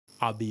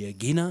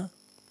Abiagina,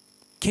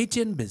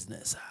 KTN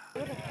Business.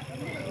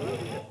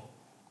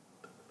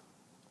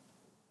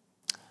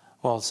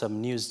 Well,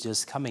 some news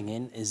just coming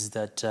in is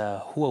that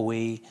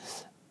Huawei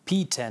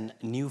P10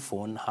 new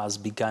phone has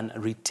begun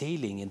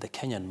retailing in the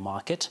Kenyan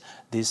market.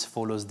 This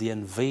follows the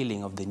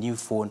unveiling of the new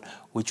phone,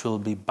 which will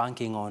be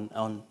banking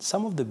on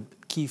some of the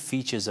key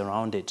features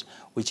around it,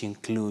 which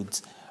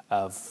includes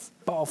a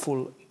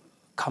powerful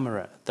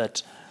camera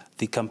that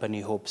the company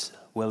hopes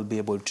will be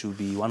able to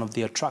be one of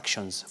the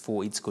attractions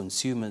for its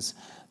consumers.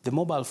 The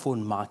mobile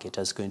phone market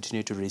has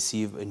continued to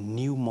receive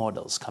new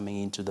models coming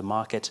into the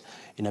market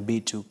in a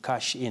bid to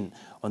cash in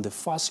on the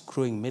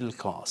fast-growing middle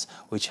class,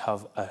 which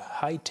have a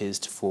high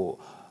taste for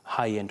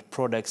high-end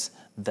products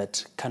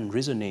that can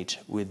resonate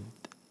with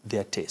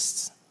their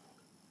tastes.